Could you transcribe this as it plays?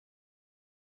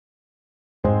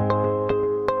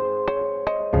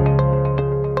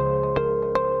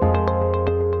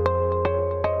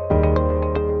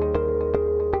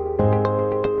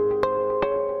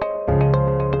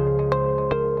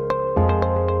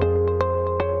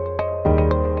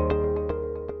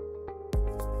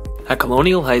At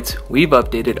Colonial Heights, we've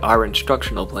updated our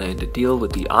instructional plan to deal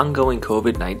with the ongoing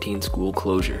COVID-19 school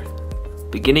closure.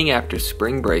 Beginning after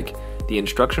spring break, the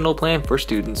instructional plan for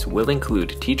students will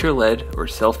include teacher-led or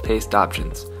self-paced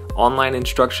options. Online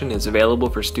instruction is available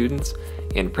for students,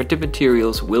 and printed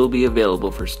materials will be available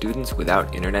for students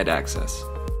without internet access.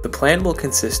 The plan will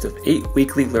consist of 8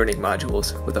 weekly learning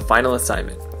modules with a final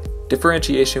assignment.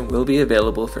 Differentiation will be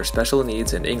available for special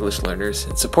needs and English learners,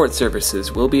 and support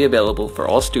services will be available for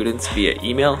all students via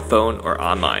email, phone, or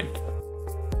online.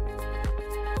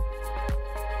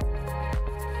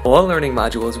 All learning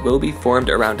modules will be formed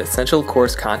around essential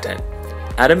course content.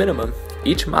 At a minimum,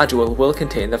 each module will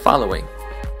contain the following: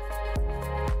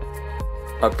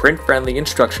 a print-friendly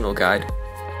instructional guide,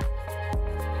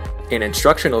 an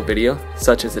instructional video,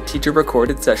 such as a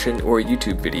teacher-recorded session or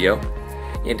YouTube video,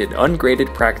 and an ungraded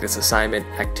practice assignment,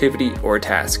 activity, or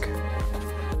task.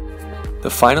 The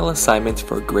final assignments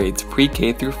for grades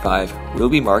pre-K through 5 will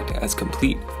be marked as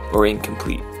complete or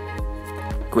incomplete.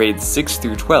 Grades 6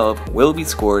 through 12 will be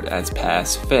scored as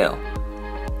pass-fail.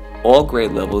 All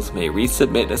grade levels may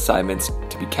resubmit assignments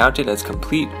to be counted as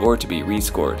complete or to be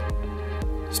rescored.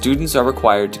 Students are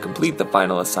required to complete the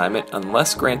final assignment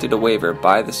unless granted a waiver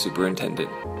by the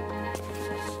superintendent.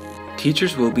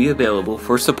 Teachers will be available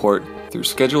for support through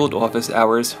scheduled office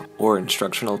hours or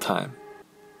instructional time.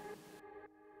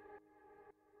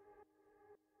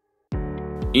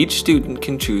 Each student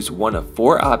can choose one of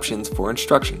 4 options for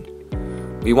instruction.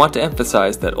 We want to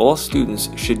emphasize that all students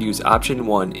should use option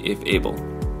 1 if able.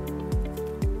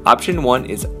 Option 1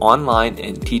 is online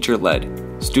and teacher-led.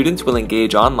 Students will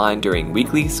engage online during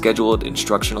weekly scheduled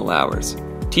instructional hours.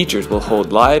 Teachers will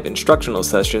hold live instructional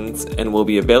sessions and will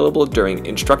be available during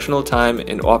instructional time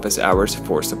and office hours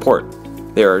for support.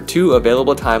 There are 2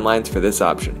 available timelines for this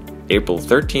option: April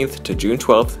 13th to June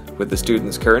 12th with the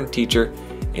student's current teacher,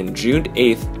 and June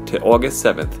 8th to August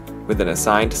 7th with an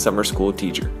assigned summer school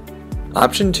teacher.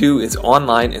 Option 2 is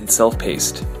online and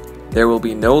self-paced. There will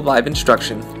be no live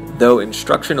instruction, though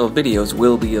instructional videos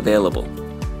will be available.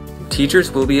 Teachers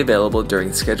will be available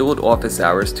during scheduled office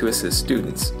hours to assist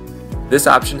students. This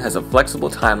option has a flexible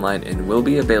timeline and will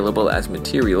be available as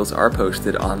materials are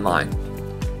posted online.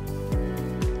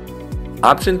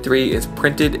 Option 3 is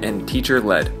printed and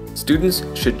teacher-led. Students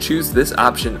should choose this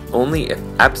option only if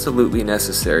absolutely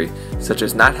necessary, such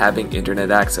as not having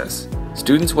internet access.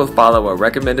 Students will follow a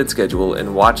recommended schedule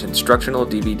and watch instructional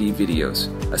DVD videos.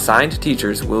 Assigned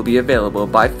teachers will be available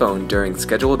by phone during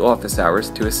scheduled office hours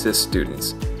to assist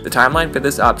students. The timeline for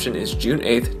this option is June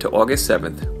 8th to August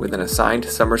 7th with an assigned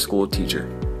summer school teacher.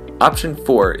 Option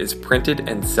 4 is printed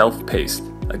and self-paced.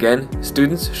 Again,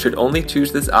 students should only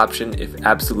choose this option if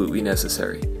absolutely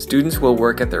necessary. Students will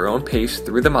work at their own pace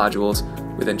through the modules,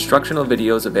 with instructional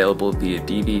videos available via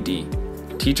DVD.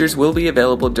 Teachers will be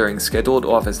available during scheduled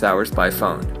office hours by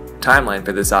phone. Timeline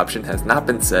for this option has not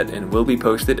been set and will be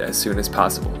posted as soon as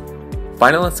possible.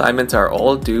 Final assignments are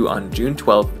all due on June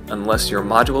 12th unless your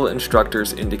module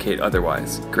instructors indicate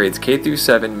otherwise. Grades K through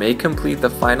 7 may complete the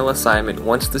final assignment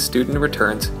once the student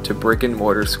returns to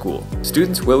brick-and-mortar school.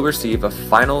 Students will receive a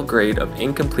final grade of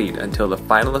incomplete until the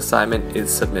final assignment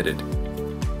is submitted.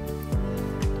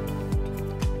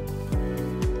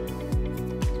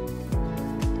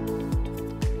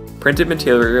 Printed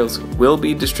materials will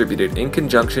be distributed in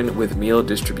conjunction with meal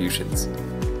distributions.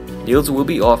 Meals will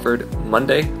be offered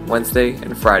Monday, Wednesday,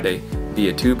 and Friday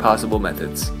via 2 possible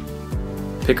methods: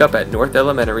 pickup at North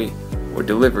Elementary or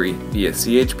delivery via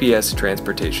CHPS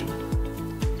transportation.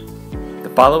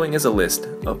 The following is a list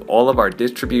of all of our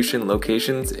distribution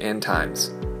locations and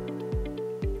times.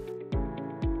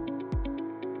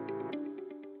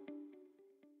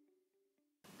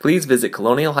 Please visit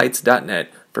colonialheights.net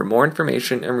for more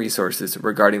information and resources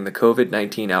regarding the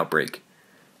COVID-19 outbreak.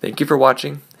 Thank you for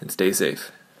watching, and stay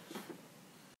safe.